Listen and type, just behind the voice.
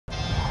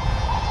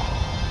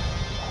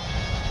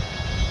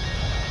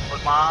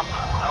But Mom,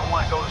 I don't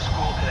want to go to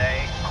school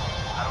today.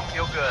 I don't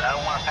feel good. I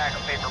don't want to pack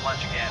a paper lunch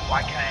again.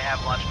 Why can't I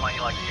have lunch money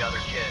like the other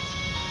kids?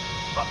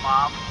 But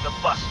Mom, the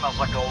bus smells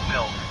like old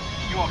milk.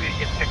 You won't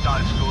get picked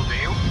on at school, do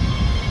you?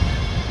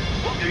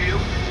 Do you?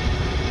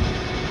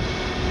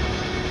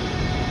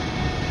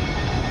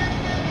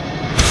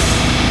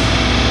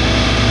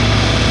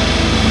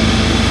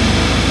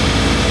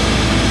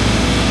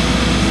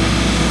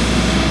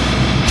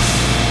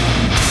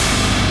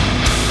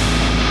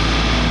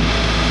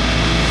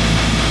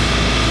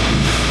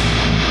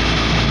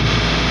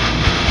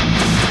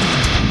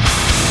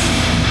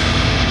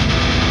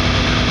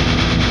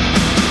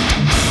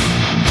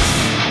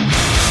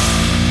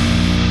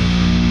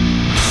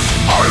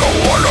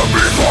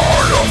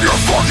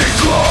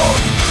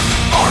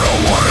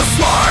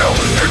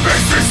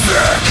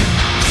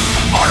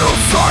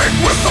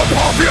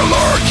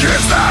 Popular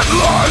kids at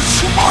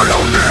lunch. I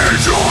don't need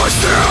your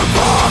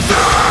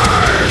sympathy.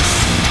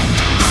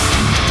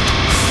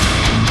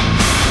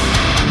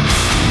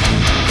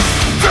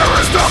 There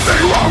is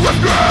nothing wrong with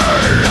me.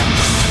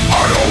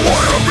 I don't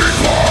wanna be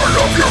part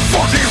of your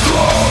fucking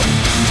club.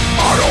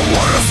 I don't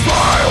wanna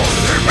smile,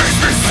 it makes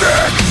me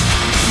sick.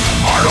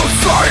 I don't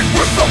side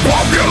with the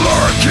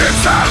popular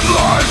kids at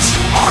lunch.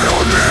 I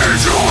don't need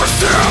your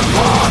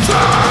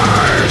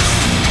sympathy.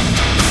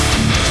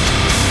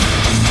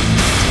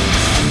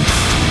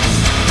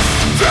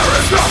 There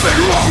is nothing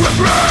wrong with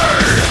me.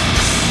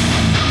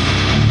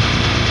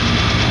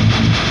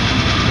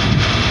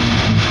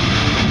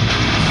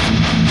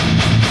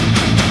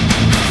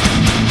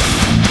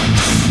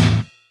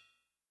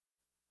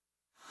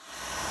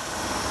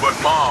 But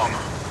Mom,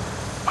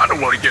 I don't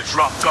want to get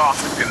dropped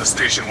off in the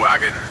station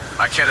wagon.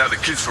 I can't have the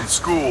kids from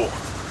school.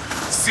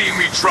 Seeing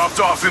me dropped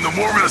off in the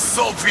Mormon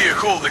assault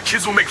vehicle, the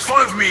kids will make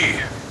fun of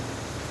me.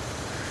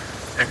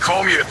 And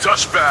call me a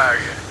douchebag.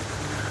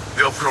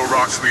 They'll throw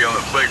rocks at me on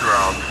the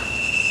playground.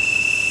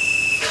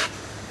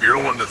 You're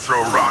the one to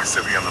throw rocks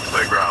at me on the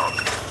playground.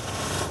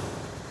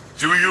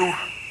 Do you?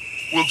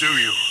 We'll do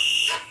you.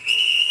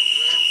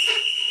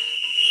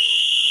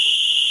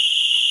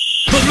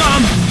 But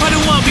Mom, I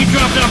don't want to be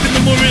dropped off in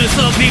the Mormon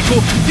assault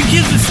vehicle. The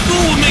kids at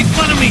school will make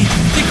fun of me.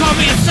 They call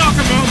me a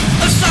soccer mom.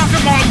 A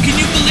soccer mom, can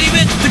you believe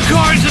it? The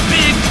car is a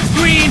big,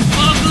 green,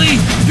 ugly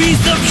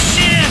piece of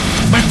shit.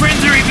 My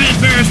friends are even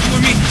embarrassed for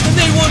me, and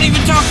they won't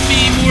even talk to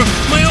me anymore.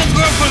 My old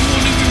girlfriend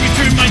won't even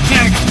return my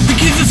text. The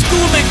kids at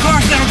school make car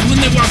sounds when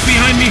they walk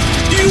behind me.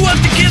 Do you want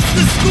the kids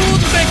at school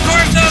to make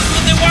car sounds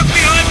when they walk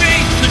behind me?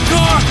 The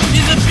car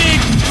is a big,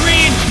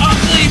 green,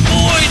 ugly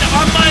void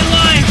on my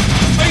life.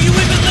 Are you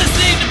even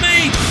listening to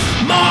me?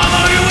 Mom,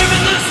 are you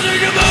even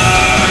listening to me?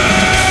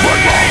 But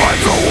Mom, I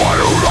don't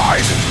want to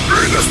ride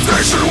in the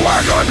station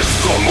wagon,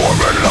 the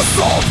Mormon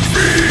assault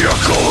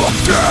vehicle of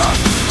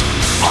death.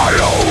 I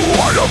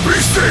don't want to be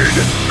seen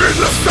in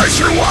the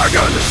station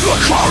wagon. The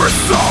car is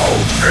so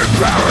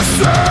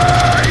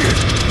embarrassing.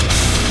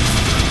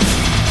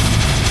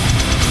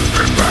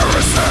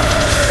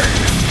 Embarrassing.